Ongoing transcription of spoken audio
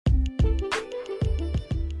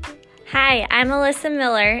Hi, I'm Alyssa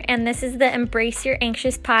Miller, and this is the Embrace Your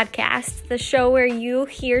Anxious podcast, the show where you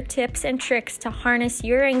hear tips and tricks to harness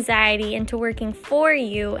your anxiety into working for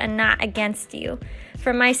you and not against you.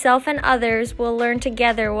 From myself and others, we'll learn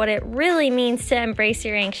together what it really means to embrace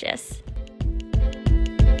your anxious.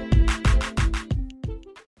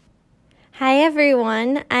 Hi,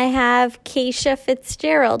 everyone. I have Keisha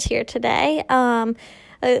Fitzgerald here today.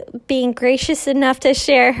 Being gracious enough to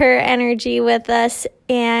share her energy with us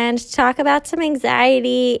and talk about some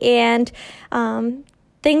anxiety and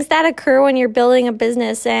things that occur when you're building a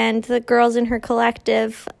business and the girls in her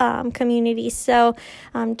collective community. So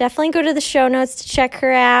definitely go to the show notes to check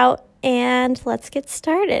her out, and let's get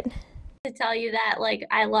started. To tell you that,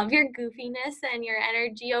 I love your goofiness and your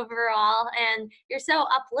energy overall, and you're so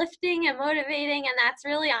uplifting and motivating, and that's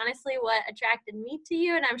really honestly what attracted me to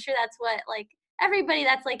you, and I'm sure that's what, everybody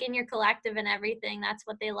that's in your collective and everything, that's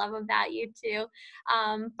what they love about you too.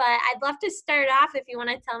 But I'd love to start off if you want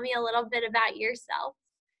to tell me a little bit about yourself.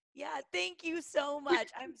 Yeah, thank you so much.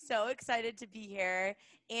 I'm so excited to be here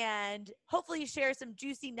and hopefully share some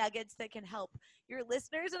juicy nuggets that can help your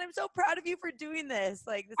listeners. And I'm so proud of you for doing this.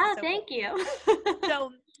 This is so Thank cool. you.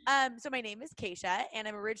 So my name is Keisha, and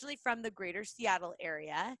I'm originally from the greater Seattle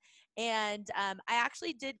area. And I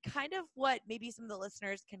actually did kind of what maybe some of the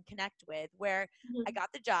listeners can connect with, where I got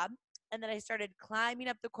the job and then I started climbing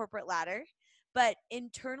up the corporate ladder. But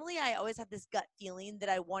internally, I always had this gut feeling that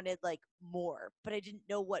I wanted more, but I didn't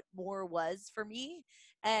know what more was for me.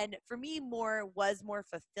 And for me, more was more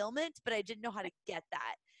fulfillment, but I didn't know how to get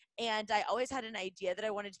that. And I always had an idea that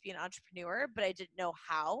I wanted to be an entrepreneur, but I didn't know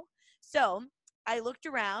how. So I looked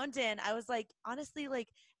around and I was honestly,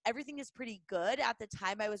 everything is pretty good. At the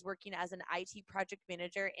time, I was working as an IT project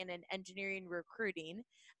manager and an engineering recruiting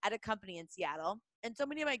at a company in Seattle. And so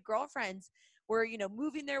many of my girlfriends were,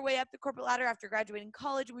 moving their way up the corporate ladder after graduating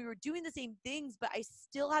college. And we were doing the same things, but I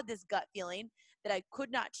still had this gut feeling that I could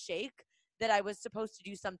not shake, that I was supposed to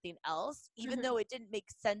do something else, even though it didn't make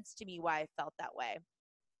sense to me why I felt that way.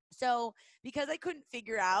 So because I couldn't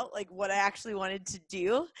figure out what I actually wanted to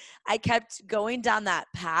do, I kept going down that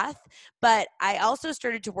path. But I also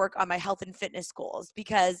started to work on my health and fitness goals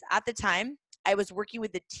because at the time I was working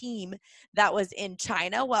with a team that was in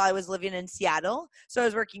China while I was living in Seattle. So I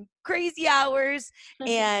was working crazy hours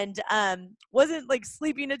and wasn't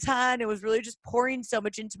sleeping a ton. It was really just pouring so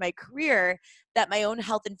much into my career that my own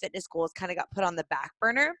health and fitness goals kind of got put on the back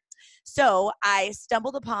burner. So I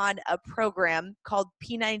stumbled upon a program called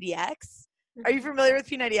P90X. Are you familiar with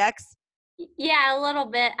P90X? Yeah, a little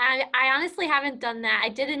bit. I honestly haven't done that. I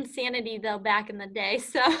did Insanity though back in the day.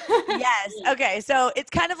 So Yes. Okay. So it's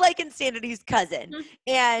kind of like Insanity's cousin,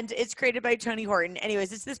 and it's created by Tony Horton.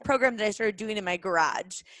 Anyways, it's this program that I started doing in my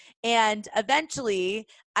garage. And eventually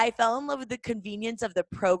I fell in love with the convenience of the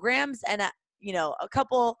programs. And, a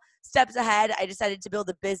couple steps ahead, I decided to build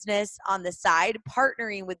a business on the side,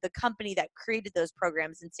 partnering with the company that created those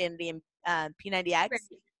programs, Insanity and P90X,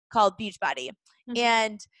 called Beachbody.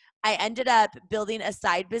 And I ended up building a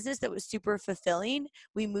side business that was super fulfilling.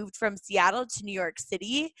 We moved from Seattle to New York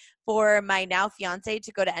City for my now fiance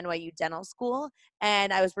to go to NYU Dental School.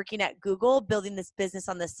 And I was working at Google building this business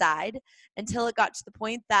on the side until it got to the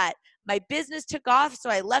point that my business took off.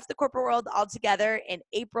 So I left the corporate world altogether in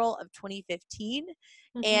April of 2015.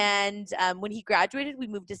 And when he graduated, we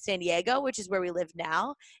moved to San Diego, which is where we live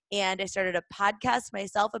now. And I started a podcast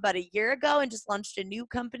myself about a year ago and just launched a new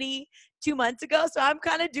company 2 months ago. So I'm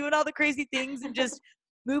kind of doing all the crazy things and just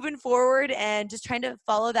moving forward and just trying to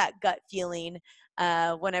follow that gut feeling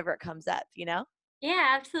whenever it comes up, Yeah,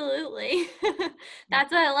 absolutely.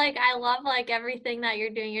 That's what I like. I love everything that you're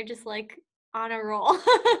doing. You're just on a roll.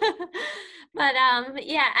 But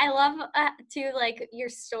yeah, I love too your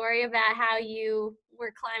story about how you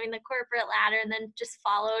were climbing the corporate ladder and then just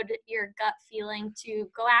followed your gut feeling to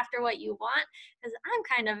go after what you want, because I'm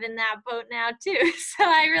kind of in that boat now too. So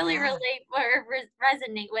I really relate or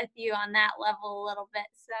resonate with you on that level a little bit.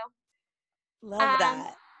 So Love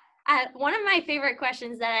that. one of my favorite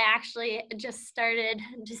questions that I actually just started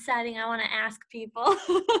deciding I want to ask people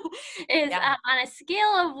is on a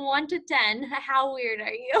scale of 1 to 10, how weird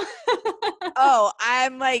are you? Oh,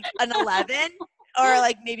 I'm an 11 or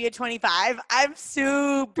maybe a 25. I'm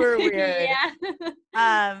super weird.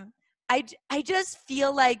 Yeah. I just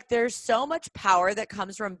feel like there's so much power that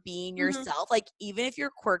comes from being Mhm. yourself. Even if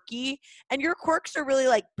you're quirky, and your quirks are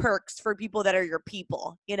really perks for people that are your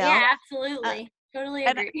people, Yeah, Uh, absolutely. Totally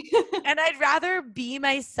and agree. and I'd rather be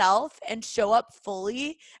myself and show up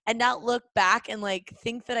fully and not look back and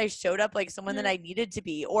think that I showed up like someone that I needed to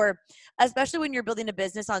be. Or especially when you're building a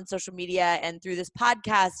business on social media and through this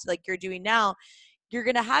podcast like you're doing now, you're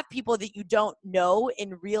going to have people that you don't know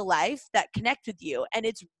in real life that connect with you. And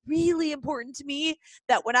it's really important to me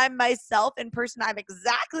that when I'm myself in person, I'm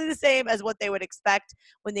exactly the same as what they would expect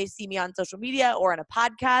when they see me on social media or on a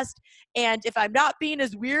podcast. And if I'm not being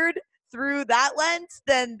as weird through that lens,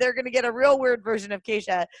 then they're going to get a real weird version of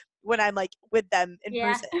Keisha when I'm like with them in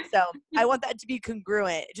person. So I want that to be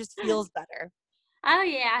congruent. It just feels better. Oh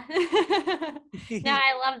yeah. No,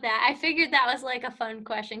 I love that. I figured that was like a fun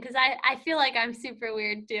question because I feel like I'm super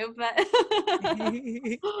weird too, but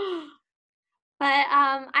but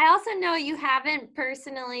I also know you haven't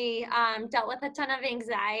personally dealt with a ton of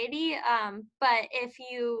anxiety. But if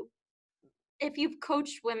you've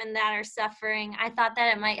coached women that are suffering, I thought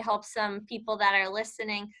that it might help some people that are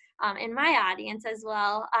listening in my audience as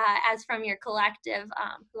well as from your collective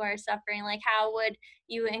who are suffering. Like, how would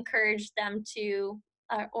you encourage them to,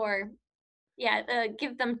 or yeah,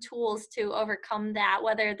 give them tools to overcome that,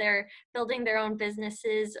 whether they're building their own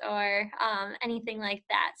businesses or anything like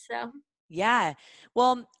that. So, Yeah.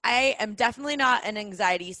 Well, I am definitely not an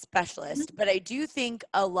anxiety specialist, but I do think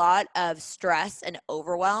a lot of stress and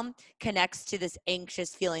overwhelm connects to this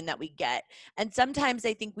anxious feeling that we get. And sometimes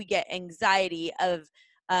I think we get anxiety of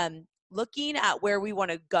looking at where we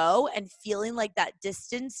want to go and feeling like that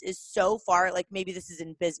distance is so far. Like maybe this is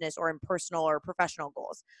in business or in personal or professional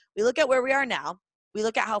goals. We look at where we are now. We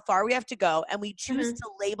look at how far we have to go, and we choose to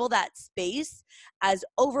label that space as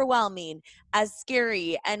overwhelming, as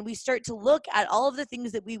scary, and we start to look at all of the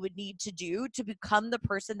things that we would need to do to become the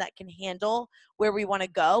person that can handle where we want to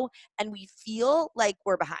go, and we feel like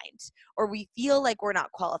we're behind or we feel like we're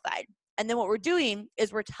not qualified. And then what we're doing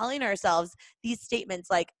is we're telling ourselves these statements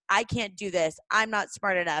like, I can't do this, I'm not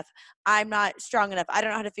smart enough, I'm not strong enough, I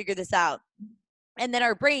don't know how to figure this out. And then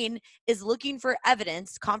our brain is looking for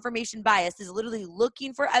evidence. Confirmation bias is literally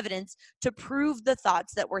looking for evidence to prove the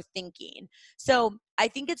thoughts that we're thinking. So I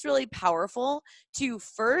think it's really powerful to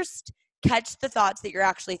first catch the thoughts that you're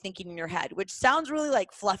actually thinking in your head, which sounds really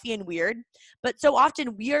like fluffy and weird. But so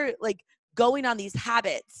often we are like going on these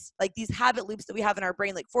habits, like these habit loops that we have in our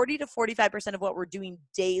brain. Like 40 to 45% of what we're doing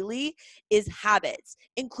daily is habits,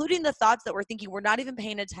 including the thoughts that we're thinking. We're not even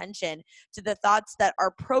paying attention to the thoughts that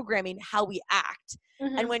are programming how we act.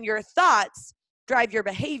 And when your thoughts drive your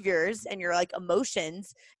behaviors and your like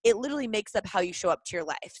emotions, it literally makes up how you show up to your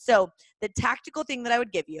life. So the tactical thing that I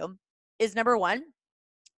would give you is number one,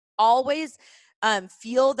 always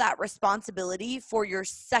feel that responsibility for your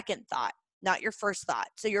second thought, not your first thought.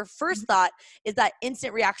 So your first thought is that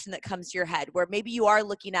instant reaction that comes to your head where maybe you are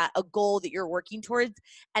looking at a goal that you're working towards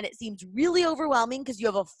and it seems really overwhelming because you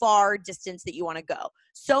have a far distance that you want to go.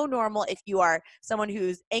 So normal if you are someone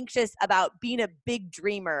who's anxious about being a big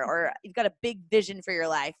dreamer or you've got a big vision for your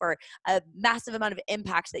life or a massive amount of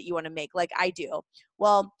impact that you want to make like I do.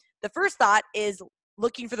 Well, the first thought is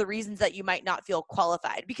looking for the reasons that you might not feel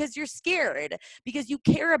qualified because you're scared, because you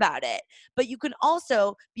care about it. But you can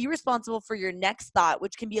also be responsible for your next thought,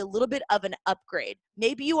 which can be a little bit of an upgrade.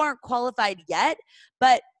 Maybe you aren't qualified yet,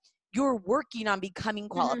 but you're working on becoming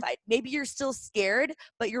qualified. Maybe you're still scared,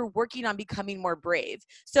 but you're working on becoming more brave.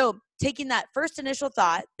 So taking that first initial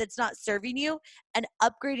thought that's not serving you and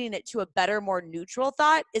upgrading it to a better, more neutral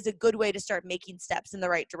thought is a good way to start making steps in the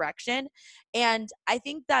right direction. And I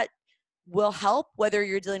think that will help whether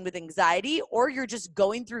you're dealing with anxiety or you're just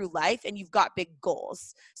going through life and you've got big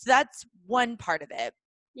goals. So that's one part of it.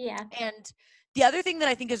 yeah. And the other thing that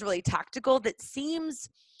I think is really tactical that seems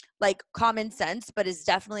like common sense, but is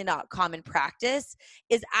definitely not common practice,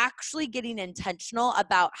 is actually getting intentional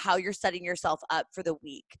about how you're setting yourself up for the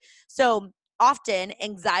week. So often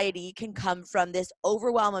anxiety can come from this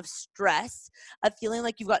overwhelm of stress, of feeling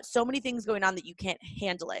like you've got so many things going on that you can't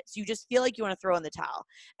handle it. So you just feel like you want to throw in the towel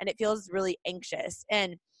and it feels really anxious.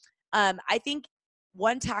 And I think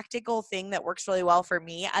one tactical thing that works really well for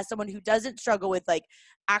me as someone who doesn't struggle with like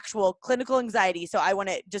actual clinical anxiety. So I want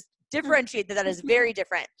to just differentiate that is very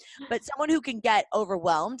different. But someone who can get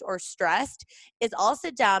overwhelmed or stressed is I'll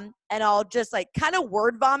sit down and I'll just like kind of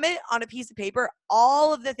word vomit on a piece of paper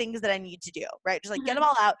all of the things that I need to do, right? Just like get them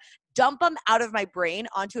all out, dump them out of my brain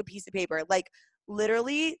onto a piece of paper. Like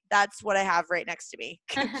literally that's what I have right next to me.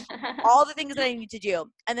 All the things that I need to do.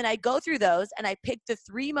 And then I go through those and I pick the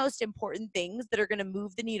three most important things that are going to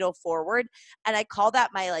move the needle forward. And I call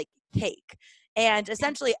that my like cake. And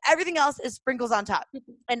essentially everything else is sprinkles on top.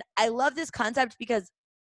 And I love this concept because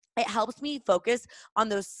it helps me focus on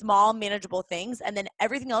those small manageable things. And then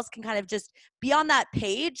everything else can kind of just be on that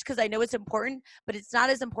page because I know it's important, but it's not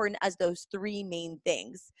as important as those three main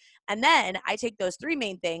things. And then I take those 3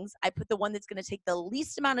 main things, I put the one that's going to take the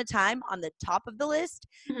least amount of time on the top of the list,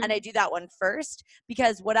 and I do that one first,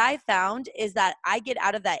 because what I found is that I get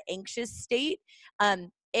out of that anxious state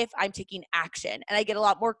if I'm taking action, and I get a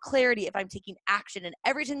lot more clarity if I'm taking action. And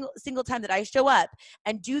every single time that I show up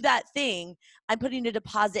and do that thing, I'm putting a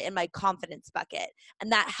deposit in my confidence bucket, and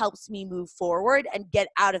that helps me move forward and get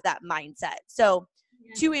out of that mindset. So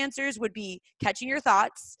 2 answers would be catching your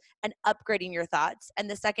thoughts and upgrading your thoughts. And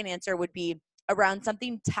the second answer would be around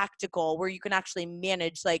something tactical where you can actually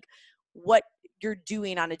manage like what you're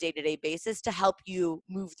doing on a day-to-day basis to help you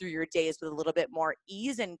move through your days with a little bit more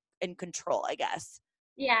ease and control, I guess.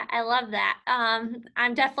 Yeah, I love that.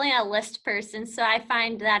 I'm definitely a list person, so I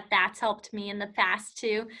find that that's helped me in the past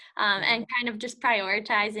too, and kind of just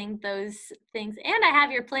prioritizing those things. And I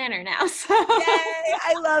have your planner now, so Yay!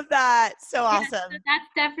 I love that. So yeah, so awesome. that's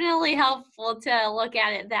definitely helpful to look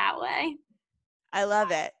at it that way. I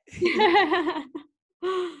love it.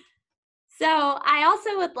 So I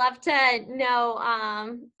also would love to know,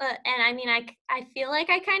 and I mean, I feel like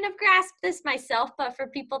I kind of grasp this myself, but for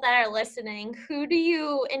people that are listening, who do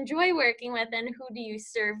you enjoy working with and who do you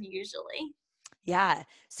serve usually? Yeah.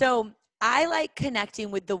 So I like connecting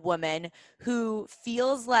with the woman who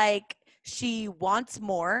feels like she wants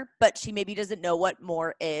more, but she maybe doesn't know what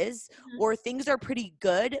more is, Mhm. or things are pretty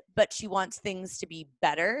good, but she wants things to be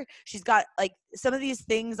better. She's got like some of these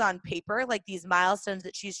things on paper, like these milestones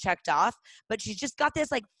that she's checked off, but she's just got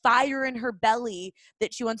this like fire in her belly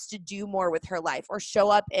that she wants to do more with her life, or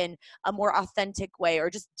show up in a more authentic way,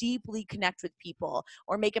 or just deeply connect with people,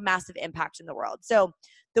 or make a massive impact in the world. So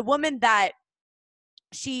the woman that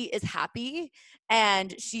she is happy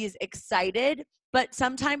and she's excited, but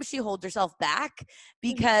sometimes she holds herself back Mhm.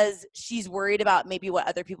 because she's worried about maybe what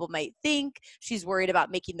other people might think. She's worried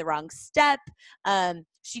about making the wrong step.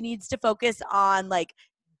 She needs to focus on like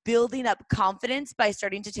building up confidence by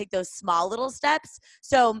starting to take those small little steps.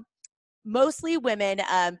 So mostly women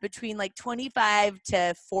between like 25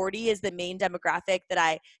 to 40 is the main demographic that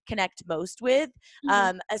I connect most with,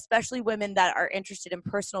 Mhm. especially women that are interested in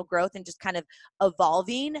personal growth and just kind of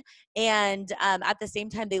evolving. And at the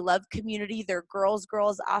same time, they love community. They're girls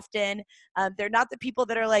often. They're not the people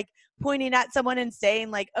that are like pointing at someone and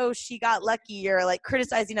saying like, oh, she got lucky, or like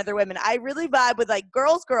criticizing other women. I really vibe with like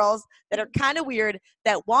girls that are kind of weird,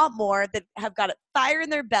 that want more, that have got a fire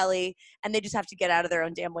in their belly, and they just have to get out of their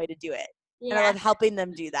own damn way to do it. And I Yeah, love helping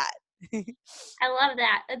them do that. I love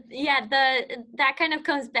that. Yeah, the that kind of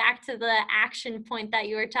comes back to the action point that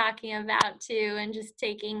you were talking about too, and just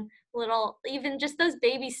taking little, even just those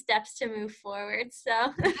baby steps to move forward.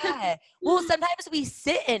 So, Yeah. Well, sometimes we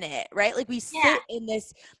sit in it, right? Like we yeah. sit in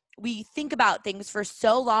this, we think about things for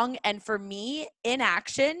so long. And for me,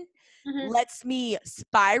 inaction Mhm. lets me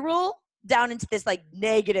spiral down into this like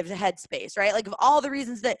negative headspace, right? Like of all the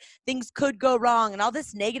reasons that things could go wrong and all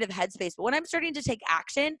this negative headspace. But when I'm starting to take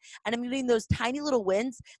action and I'm getting those tiny little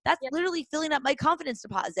wins, that's Yep. literally filling up my confidence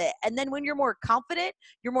deposit. And then when you're more confident,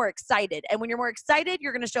 you're more excited. And when you're more excited,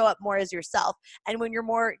 you're going to show up more as yourself. And when you're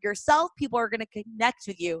more yourself, people are going to connect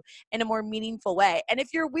with you in a more meaningful way. And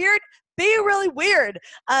if you're weird, be really weird,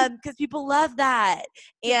 because people love that.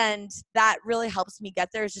 And that really helps me get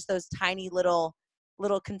there, is just those tiny little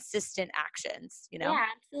consistent actions, you know? Yeah,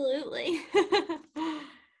 absolutely.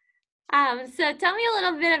 So tell me a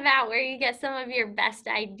little bit about where you get some of your best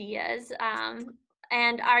ideas.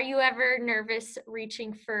 And are you ever nervous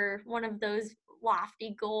reaching for one of those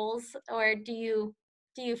lofty goals, or do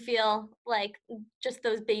you feel like just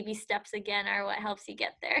those baby steps again are what helps you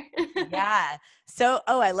get there? Yeah. So,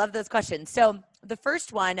 oh, I love those questions. So, the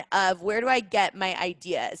first one of where do I get my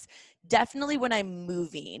ideas? Definitely when I'm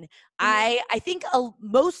moving. Mhm. I think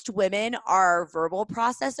most women are verbal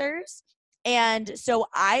processors. And so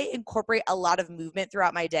I incorporate a lot of movement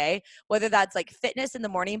throughout my day, whether that's like fitness in the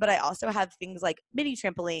morning, but I also have things like mini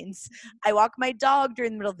trampolines. I walk my dog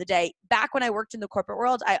during the middle of the day. Back when I worked in the corporate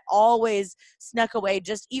world, I always snuck away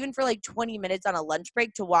just even for like 20 minutes on a lunch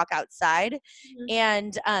break to walk outside. Mhm.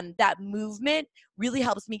 And that movement really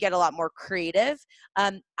helps me get a lot more creative.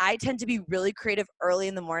 I tend to be really creative early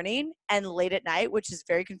in the morning and late at night, which is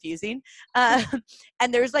very confusing. Um,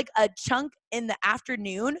 and there's like a chunk in the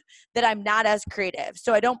afternoon that I'm not as creative.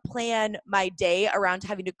 So I don't plan my day around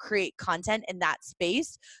having to create content in that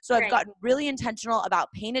space. So I've Right. gotten really intentional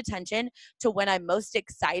about paying attention to when I'm most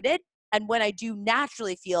excited and when I do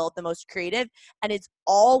naturally feel the most creative. And it's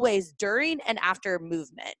always during and after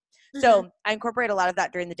movement. Mhm. So I incorporate a lot of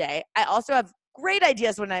that during the day. I also have great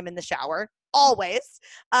ideas when I'm in the shower, always.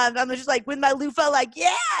 I'm just like with my loofah, like,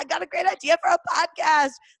 yeah, I got a great idea for a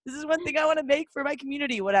podcast. This is one thing I want to make for my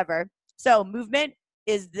community, whatever. So movement,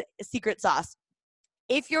 is the secret sauce.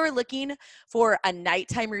 If you're looking for a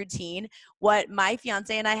nighttime routine, what my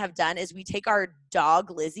fiance and I have done is we take our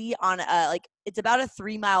dog Lizzie on it's about a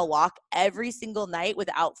 3-mile walk every single night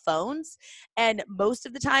without phones. And most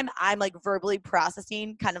of the time I'm like verbally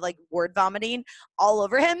processing, kind of like word vomiting all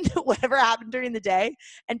over him, whatever happened during the day,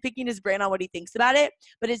 and picking his brain on what he thinks about it.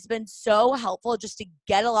 But it's been so helpful just to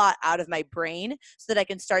get a lot out of my brain so that I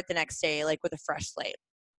can start the next day like with a fresh slate.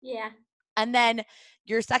 Yeah. And then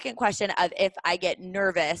your second question of if I get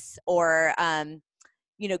nervous or,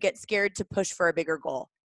 get scared to push for a bigger goal.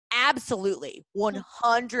 Absolutely,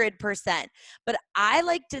 100%. But I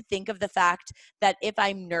like to think of the fact that if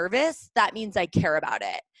I'm nervous, that means I care about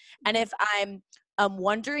it. And if I'm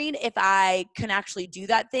wondering if I can actually do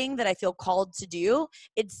that thing that I feel called to do,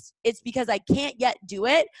 it's because I can't yet do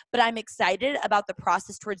it, but I'm excited about the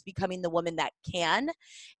process towards becoming the woman that can.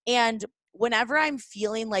 And whenever I'm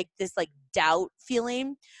feeling like this like doubt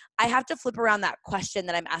feeling, I have to flip around that question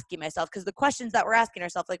that I'm asking myself, because the questions that we're asking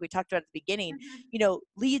ourselves, like we talked about at the beginning,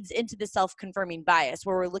 leads into the self-confirming bias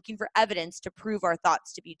where we're looking for evidence to prove our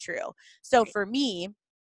thoughts to be true. So for me,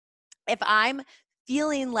 if I'm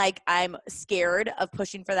feeling like I'm scared of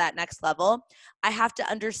pushing for that next level, I have to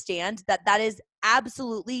understand that that is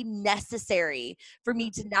absolutely necessary for me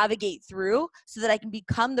to navigate through so that I can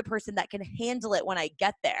become the person that can handle it when I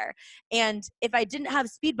get there. And if I didn't have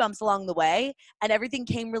speed bumps along the way and everything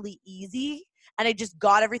came really easy and I just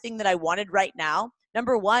got everything that I wanted right now,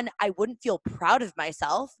 number one, I wouldn't feel proud of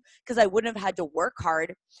myself because I wouldn't have had to work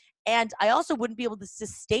hard. And I also wouldn't be able to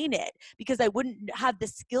sustain it because I wouldn't have the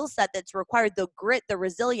skill set that's required, the grit, the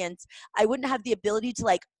resilience. I wouldn't have the ability to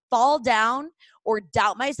like fall down or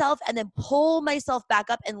doubt myself and then pull myself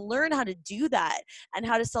back up and learn how to do that and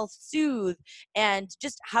how to self-soothe and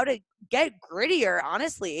just how to get grittier,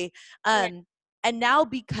 honestly. And now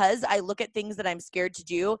because I look at things that I'm scared to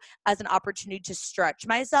do as an opportunity to stretch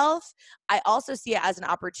myself, I also see it as an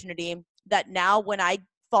opportunity that now when I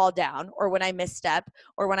fall down or when I misstep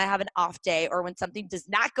or when I have an off day or when something does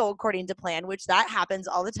not go according to plan, which that happens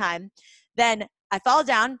all the time, then I fall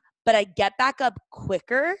down, but I get back up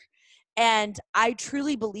quicker. And I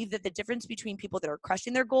truly believe that the difference between people that are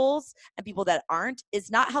crushing their goals and people that aren't is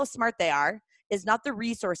not how smart they are, is not the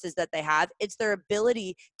resources that they have. It's their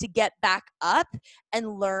ability to get back up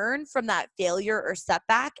and learn from that failure or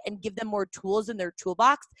setback and give them more tools in their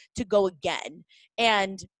toolbox to go again.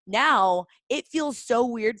 And now it feels so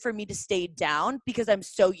weird for me to stay down because I'm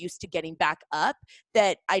so used to getting back up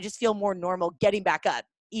that I just feel more normal getting back up,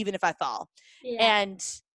 even if I fall. Yeah. And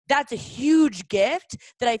that's a huge gift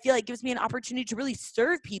that I feel like gives me an opportunity to really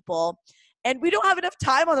serve people. And we don't have enough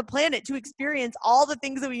time on the planet to experience all the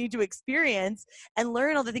things that we need to experience and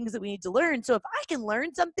learn all the things that we need to learn. So if I can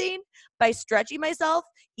learn something by stretching myself,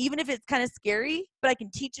 even if it's kind of scary, but I can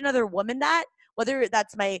teach another woman that, whether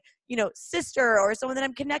that's my, sister or someone that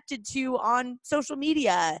I'm connected to on social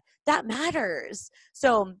media, that matters.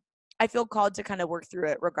 So I feel called to kind of work through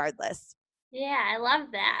it regardless. Yeah, I love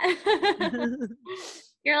that.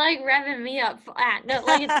 You're like revving me up. No,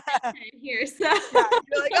 like it's nighttime here, so yeah,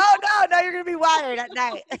 you're like, oh no, now you're gonna be wired at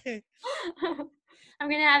night. I'm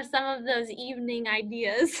gonna have some of those evening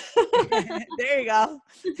ideas. There you go.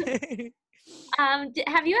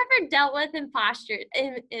 Have you ever dealt with imposter?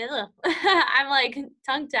 I'm like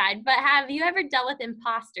tongue-tied, but have you ever dealt with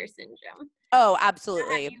imposter syndrome? Oh,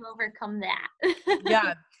 absolutely. How have you overcome that?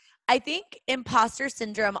 Yeah. I think imposter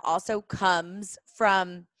syndrome also comes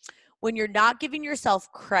from when you're not giving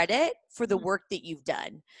yourself credit for the work that you've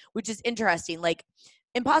done, which is interesting. Like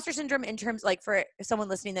imposter syndrome in terms, like for someone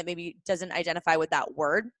listening that maybe doesn't identify with that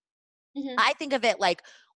word, I think of it like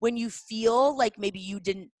when you feel like maybe you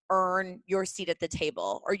didn't earn your seat at the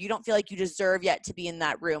table, or you don't feel like you deserve yet to be in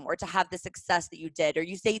that room or to have the success that you did, or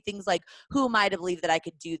you say things like, who am I to believe that I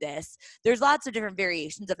could do this? There's lots of different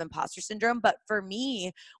variations of imposter syndrome. But for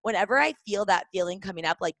me, whenever I feel that feeling coming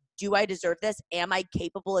up, like, do I deserve this? Am I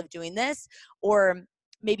capable of doing this? Or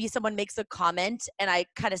maybe someone makes a comment and I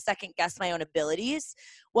kind of second guess my own abilities.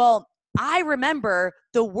 Well, I remember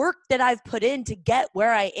the work that I've put in to get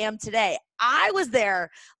where I am today. I was there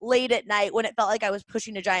late at night when it felt like I was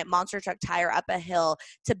pushing a giant monster truck tire up a hill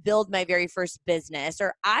to build my very first business.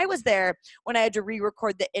 Or I was there when I had to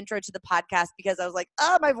re-record the intro to the podcast because I was like,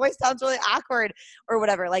 oh, my voice sounds really awkward or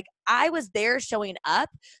whatever. Like I was there showing up.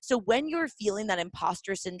 So when you're feeling that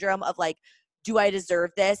imposter syndrome of like, do I deserve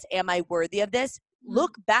this? Am I worthy of this?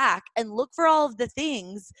 Look back and look for all of the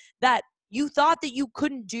things that you thought that you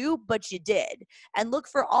couldn't do, but you did. And look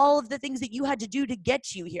for all of the things that you had to do to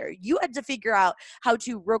get you here. You had to figure out how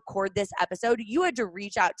to record this episode. You had to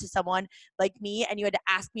reach out to someone like me and you had to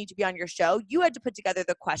ask me to be on your show. You had to put together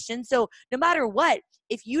the questions. So no matter what,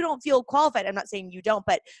 if you don't feel qualified, I'm not saying you don't,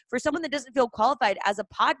 but for someone that doesn't feel qualified as a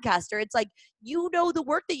podcaster, it's like, you know, the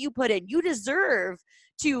work that you put in, you deserve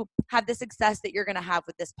to have the success that you're going to have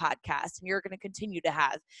with this podcast and you're going to continue to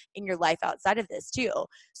have in your life outside of this too.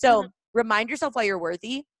 So remind yourself why you're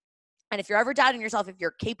worthy. And if you're ever doubting yourself, if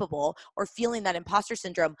you're capable or feeling that imposter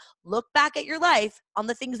syndrome, look back at your life on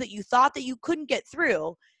the things that you thought that you couldn't get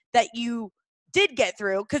through, that you did get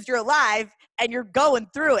through because you're alive and you're going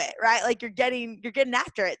through it, right? Like you're getting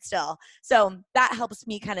after it still. So that helps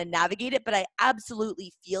me kind of navigate it, but I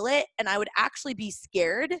absolutely feel it. And I would actually be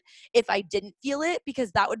scared if I didn't feel it,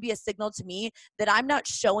 because that would be a signal to me that I'm not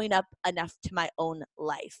showing up enough to my own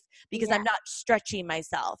life, because I'm not stretching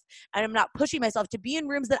myself and I'm not pushing myself to be in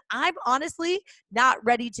rooms that I'm honestly not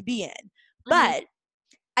ready to be in. But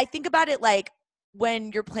I think about it like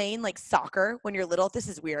when you're playing like soccer when you're little. This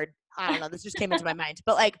is weird. I don't know. This just came into my mind.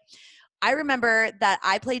 But like, I remember that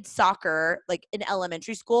I played soccer like in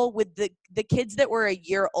elementary school with the kids that were a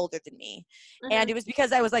year older than me. And it was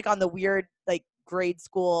because I was like on the weird like grade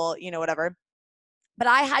school, you know, whatever. But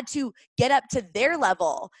I had to get up to their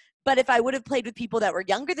level. But if I would have played with people that were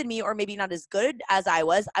younger than me or maybe not as good as I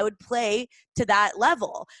would play to that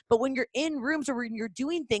level. But when you're in rooms or when you're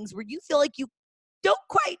doing things where you feel like you don't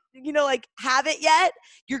quite, you know, like have it yet,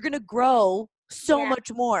 you're going to grow so much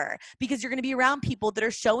more because you're going to be around people that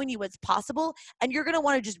are showing you what's possible, and you're going to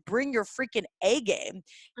want to just bring your freaking A game.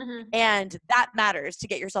 And that matters to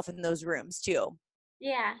get yourself in those rooms too.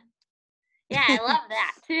 Yeah. Yeah, I love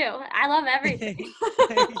that too. I love everything.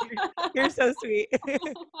 You're so sweet.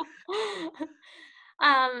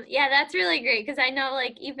 Yeah, that's really great, because I know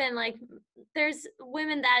like even like there's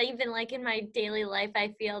women that even like in my daily life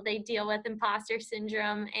I feel they deal with imposter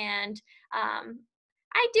syndrome, and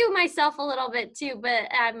I do myself a little bit too,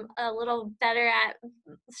 but I'm a little better at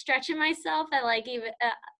stretching myself. I like even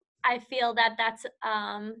I feel that that's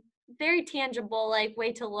very tangible like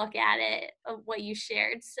way to look at it of what you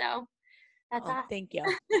shared. So that's awesome. Thank you.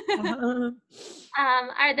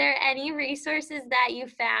 Are there any resources that you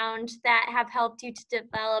found that have helped you to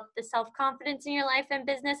develop the self-confidence in your life and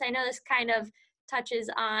business? I know this kind of touches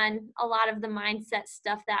on a lot of the mindset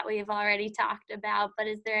stuff that we've already talked about, but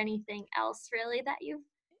is there anything else really that you've?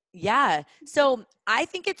 Yeah. So I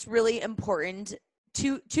think it's really important.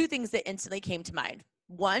 Two things that instantly came to mind.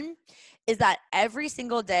 One is that every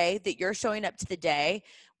single day that you're showing up to the day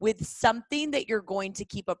with something that you're going to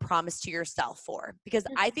keep a promise to yourself for, because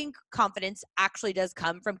I think confidence actually does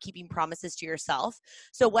come from keeping promises to yourself.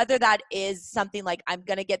 So whether that is something like, I'm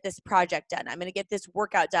going to get this project done, I'm going to get this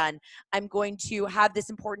workout done, I'm going to have this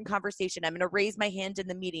important conversation, I'm going to raise my hand in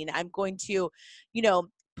the meeting, I'm going to, you know,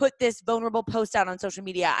 put this vulnerable post out on social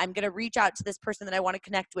media, I'm going to reach out to this person that I want to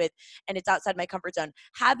connect with, and it's outside my comfort zone.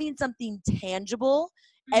 Having something tangible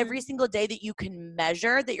every single day that you can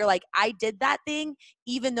measure, that you're like, I did that thing,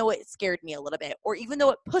 even though it scared me a little bit, or even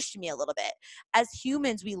though it pushed me a little bit. As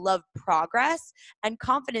humans, we love progress, and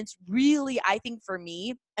confidence really, I think for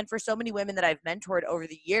me, and for so many women that I've mentored over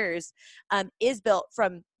the years, is built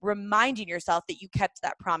from reminding yourself that you kept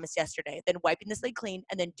that promise yesterday, then wiping the slate clean,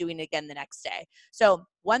 and then doing it again the next day. So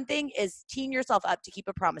one thing is teeing yourself up to keep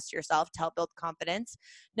a promise to yourself to help build confidence.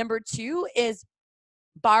 Number two is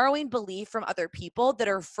borrowing belief from other people that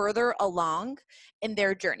are further along in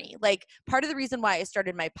their journey. Like, part of the reason why I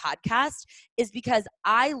started my podcast is because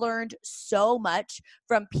I learned so much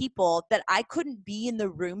from people that I couldn't be in the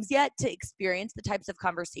rooms yet to experience the types of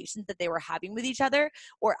conversations that they were having with each other,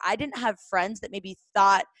 or I didn't have friends that maybe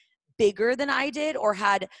thought bigger than I did or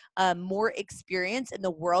had more experience in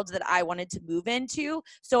the world that I wanted to move into.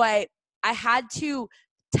 So I had to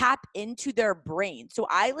tap into their brain. So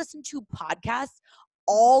I listened to podcasts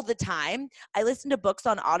all the time. I listen to books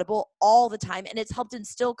on Audible all the time, and it's helped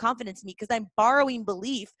instill confidence in me because I'm borrowing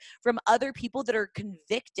belief from other people that are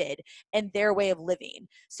convicted in their way of living.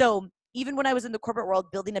 So even when I was in the corporate world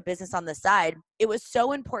building a business on the side, it was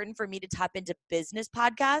so important for me to tap into business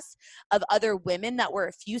podcasts of other women that were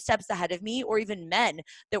a few steps ahead of me, or even men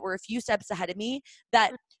that were a few steps ahead of me,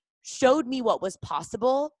 that showed me what was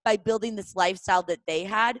possible by building this lifestyle that they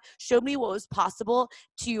had, showed me what was possible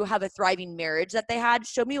to have a thriving marriage that they had,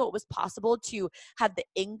 showed me what was possible to have the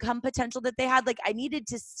income potential that they had. Like, I needed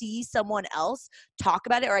to see someone else talk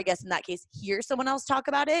about it, or I guess in that case, hear someone else talk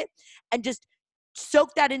about it, and just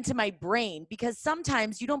soak that into my brain, because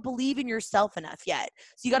sometimes you don't believe in yourself enough yet.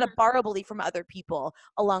 So you got to borrow belief from other people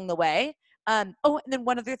along the way. And then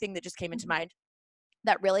one other thing that just came into mind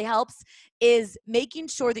that really helps is making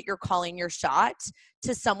sure that you're calling your shot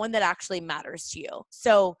to someone that actually matters to you.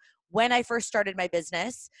 So when I first started my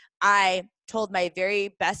business, I told my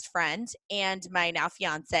very best friend and my now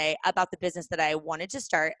fiance about the business that I wanted to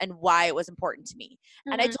start and why it was important to me.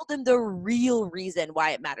 And I told him the real reason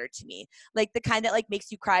why it mattered to me, like the kind that like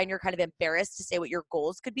makes you cry and you're kind of embarrassed to say what your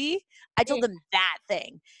goals could be. I told him that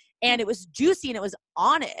thing, and it was juicy and it was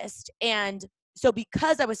honest. And so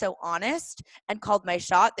because I was so honest and called my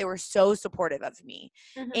shot, they were so supportive of me.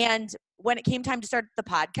 And when it came time to start the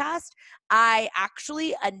podcast, I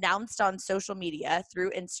actually announced on social media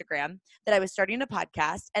through Instagram that I was starting a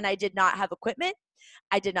podcast, and I did not have equipment.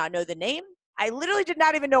 I did not know the name. I literally did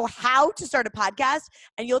not even know how to start a podcast.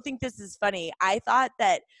 And you'll think this is funny. I thought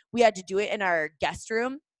that we had to do it in our guest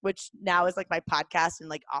room, which now is like my podcast and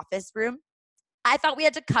like office room. I thought we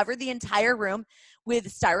had to cover the entire room with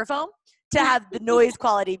styrofoam to have the noise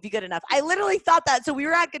quality be good enough. I literally thought that. So we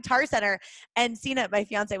were at Guitar Center, and Sina, my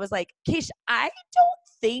fiance, was like, Keish, I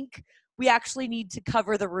don't think we actually need to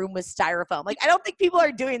cover the room with styrofoam. Like, I don't think people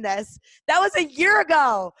are doing this. That was a year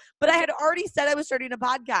ago, but I had already said I was starting a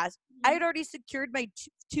podcast. I had already secured my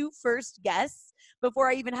two first guests before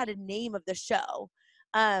I even had a name of the show.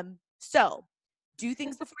 So do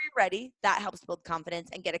things before you're ready. That helps build confidence,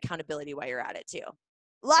 and get accountability while you're at it too.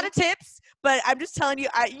 A lot of tips, but I'm just telling you,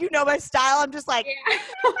 you know my style. I'm just like,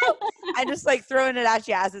 I'm just like throwing it at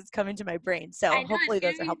you as it's coming to my brain. So hopefully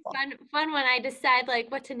those are helpful. Fun when I decide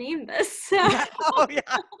like what to name this. So. Yeah. Oh yeah.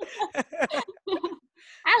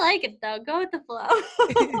 I like it though. Go with the flow.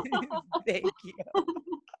 Thank you.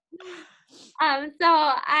 So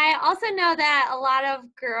I also know that a lot of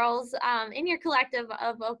girls in your collective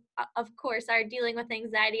of course are dealing with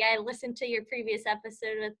anxiety. I listened to your previous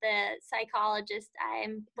episode with the psychologist.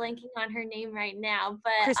 I'm blanking on her name right now,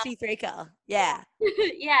 but Christy Thrakel. Yeah.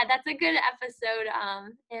 Yeah, that's a good episode.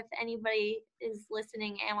 If anybody is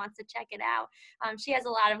listening and wants to check it out, she has a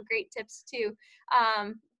lot of great tips too.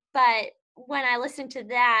 But when I listened to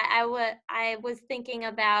that, I was thinking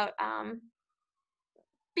about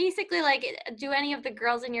basically like, do any of the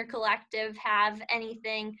girls in your collective have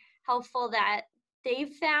anything helpful that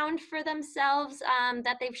they've found for themselves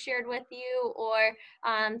that they've shared with you, or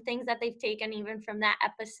things that they've taken even from that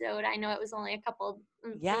episode? I know it was only a couple,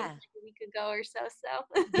 maybe like a week ago or so.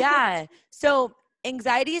 Yeah. So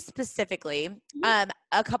anxiety specifically,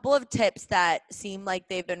 a couple of tips that seem like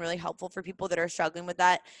they've been really helpful for people that are struggling with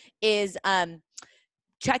that is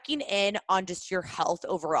checking in on just your health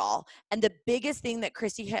overall. And the biggest thing that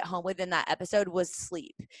Christy hit home with in that episode was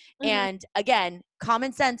sleep. And again,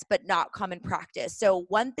 common sense, but not common practice. So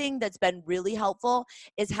one thing that's been really helpful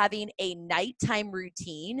is having a nighttime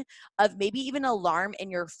routine of maybe even alarm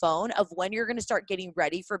in your phone of when you're going to start getting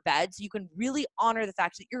ready for bed. So you can really honor the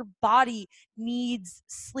fact that your body needs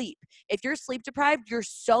sleep. If you're sleep deprived, you're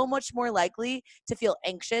so much more likely to feel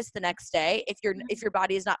anxious the next day if your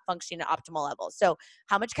body is not functioning at optimal levels. So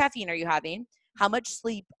how much caffeine are you having? How much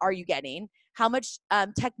sleep are you getting? How much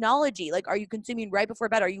technology, like, are you consuming right before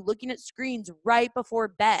bed? Are you looking at screens right before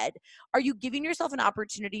bed? Are you giving yourself an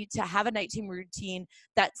opportunity to have a nighttime routine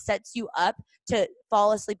that sets you up to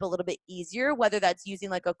fall asleep a little bit easier, whether that's using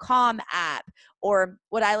like a Calm app, or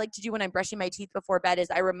what I like to do when I'm brushing my teeth before bed is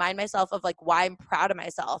I remind myself of like why I'm proud of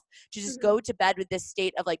myself, to just go to bed with this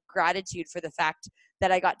state of like gratitude for the fact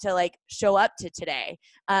that I got to like show up to today.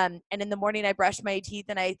 And in the morning I brush my teeth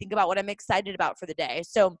and I think about what I'm excited about for the day.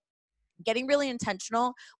 So getting really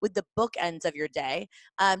intentional with the bookends of your day,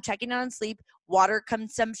 checking in on sleep, water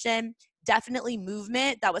consumption, definitely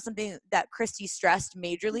movement. That was something that Christy stressed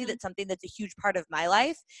majorly. That's something that's a huge part of my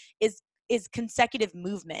life is consecutive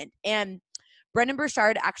movement. And Brendan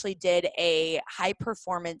Burchard actually did a high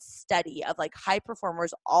performance study of like high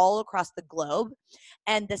performers all across the globe.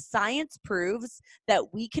 And the science proves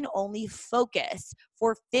that we can only focus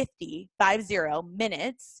for 50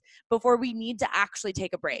 minutes before we need to actually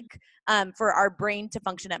take a break for our brain to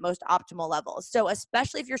function at most optimal levels. So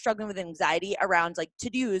especially if you're struggling with anxiety around like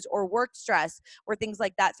to-dos or work stress or things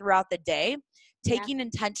like that throughout the day, taking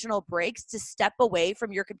intentional breaks to step away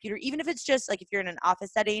from your computer, even if it's just like if you're in an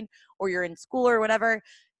office setting or you're in school or whatever,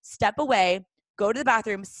 step away, go to the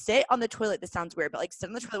bathroom, sit on the toilet. This sounds weird, but like sit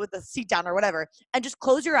on the toilet with the seat down or whatever, and just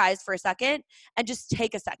close your eyes for a second and just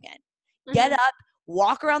take a second. Get up,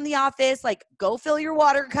 walk around the office, like go fill your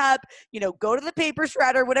water cup, go to the paper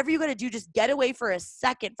shredder, whatever you got to do, just get away for a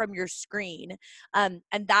second from your screen. And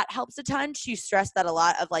that helps a ton. She stressed that a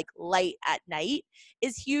lot of like light at night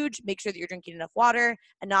is huge. Make sure that you're drinking enough water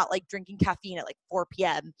and not like drinking caffeine at like 4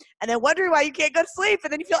 p.m. and then wondering why you can't go to sleep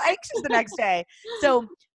and then you feel anxious the next day. So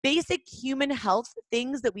basic human health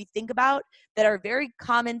things that we think about that are very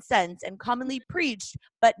common sense and commonly preached,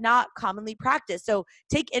 but not commonly practiced. So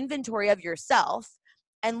take inventory of yourself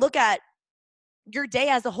and look at your day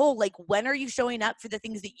as a whole. Like, when are you showing up for the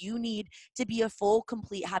things that you need to be a full,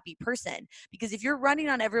 complete, happy person? Because if you're running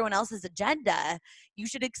on everyone else's agenda, you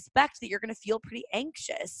should expect that you're going to feel pretty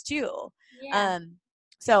anxious too. Yeah.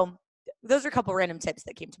 So those are a couple random tips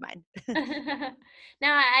that came to mind. No,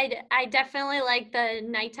 I definitely like the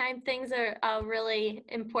nighttime things are a really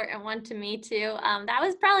important one to me too. That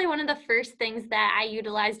was probably one of the first things that I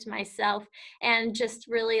utilized myself, and just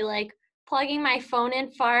really like plugging my phone in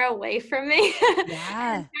far away from me and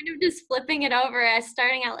Yeah. kind of just flipping it over as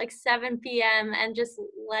starting at like 7 p.m. and just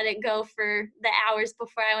let it go for the hours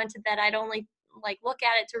before I went to bed. I'd only like look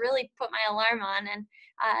at it to really put my alarm on, and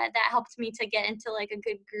that helped me to get into like a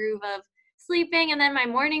good groove of sleeping, and then my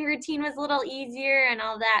morning routine was a little easier and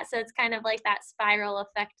all that. So it's kind of like that spiral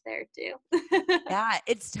effect there too. Yeah,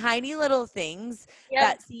 it's tiny little things Yep.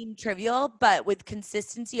 that seem trivial, but with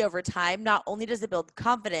consistency over time, not only does it build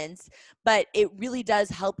confidence, but it really does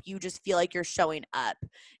help you just feel like you're showing up,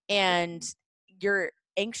 and your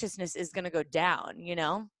anxiousness is going to go down, you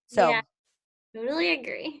know? So, Yeah, totally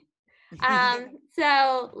agree.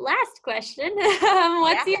 So last question.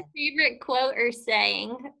 What's yeah. your favorite quote or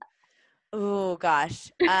saying? Oh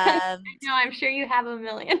gosh. I know, I'm sure you have a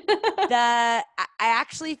million. I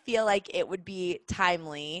actually feel like it would be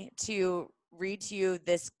timely to read to you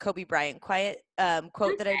this Kobe Bryant quote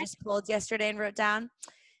that I just pulled yesterday and wrote down.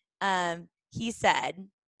 He said,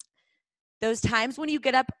 "Those times when you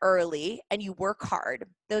get up early and you work hard,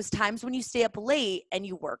 those times when you stay up late and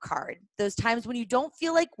you work hard, those times when you don't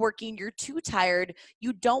feel like working, you're too tired,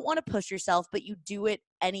 you don't want to push yourself, but you do it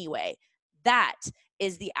anyway. That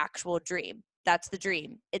is the actual dream. That's the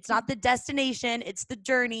dream. It's not the destination, it's the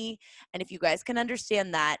journey. And if you guys can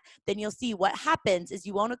understand that, then you'll see what happens is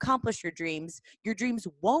you won't accomplish your dreams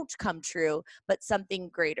won't come true, but something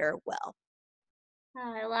greater will."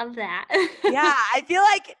 Oh, I love that. Yeah, I feel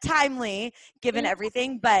like timely given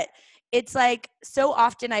everything, but it's like so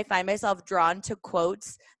often I find myself drawn to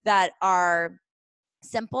quotes that are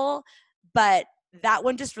simple, but that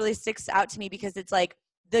one just really sticks out to me because it's like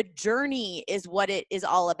the journey is what it is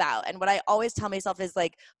all about. And what I always tell myself is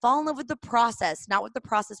like, fall in love with the process, not what the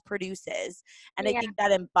process produces. And I Yeah. think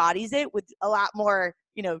that embodies it with a lot more,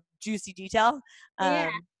 juicy detail.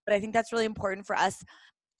 Yeah. But I think that's really important for us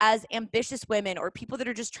as ambitious women or people that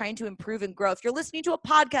are just trying to improve and grow. If you're listening to a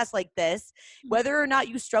podcast like this, whether or not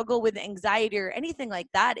you struggle with anxiety or anything like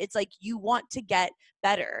that, it's like you want to get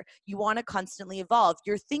better. You want to constantly evolve.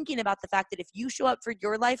 You're thinking about the fact that if you show up for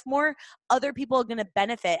your life more, other people are going to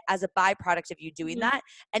benefit as a byproduct of you doing that.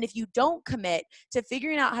 And if you don't commit to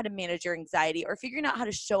figuring out how to manage your anxiety or figuring out how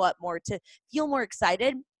to show up more to feel more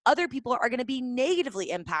excited, other people are going to be negatively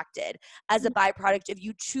impacted as a byproduct of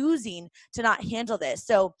you choosing to not handle this.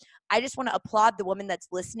 So I just want to applaud the woman that's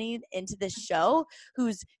listening into this show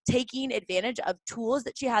who's taking advantage of tools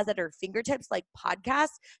that she has at her fingertips, like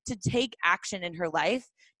podcasts, to take action in her life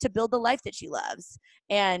to build the life that she loves.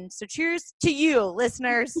 And so cheers to you,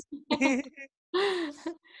 listeners.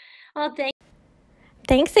 Well,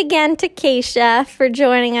 thanks again to Keisha for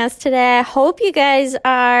joining us today. I hope you guys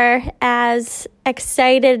are as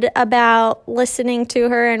excited about listening to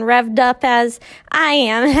her and revved up as I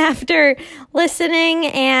am after listening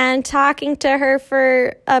and talking to her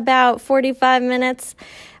for about 45 minutes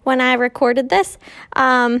when I recorded this.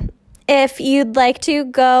 If you'd like to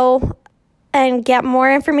go and get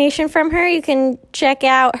more information from her, you can check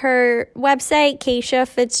out her website,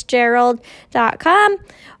 KeishaFitzgerald.com.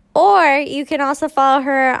 Or you can also follow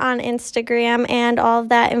her on Instagram, and all of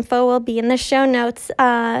that info will be in the show notes.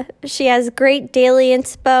 She has great daily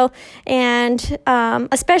inspo, and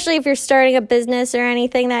especially if you're starting a business or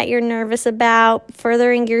anything that you're nervous about,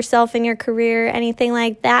 furthering yourself in your career, anything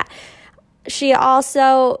like that. She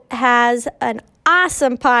also has an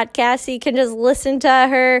awesome podcast, so you can just listen to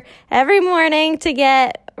her every morning to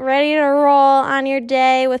get ready to roll on your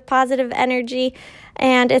day with positive energy.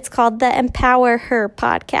 And it's called the Empower Her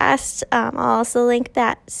podcast. I'll also link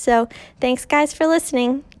that. So thanks, guys, for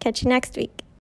listening. Catch you next week.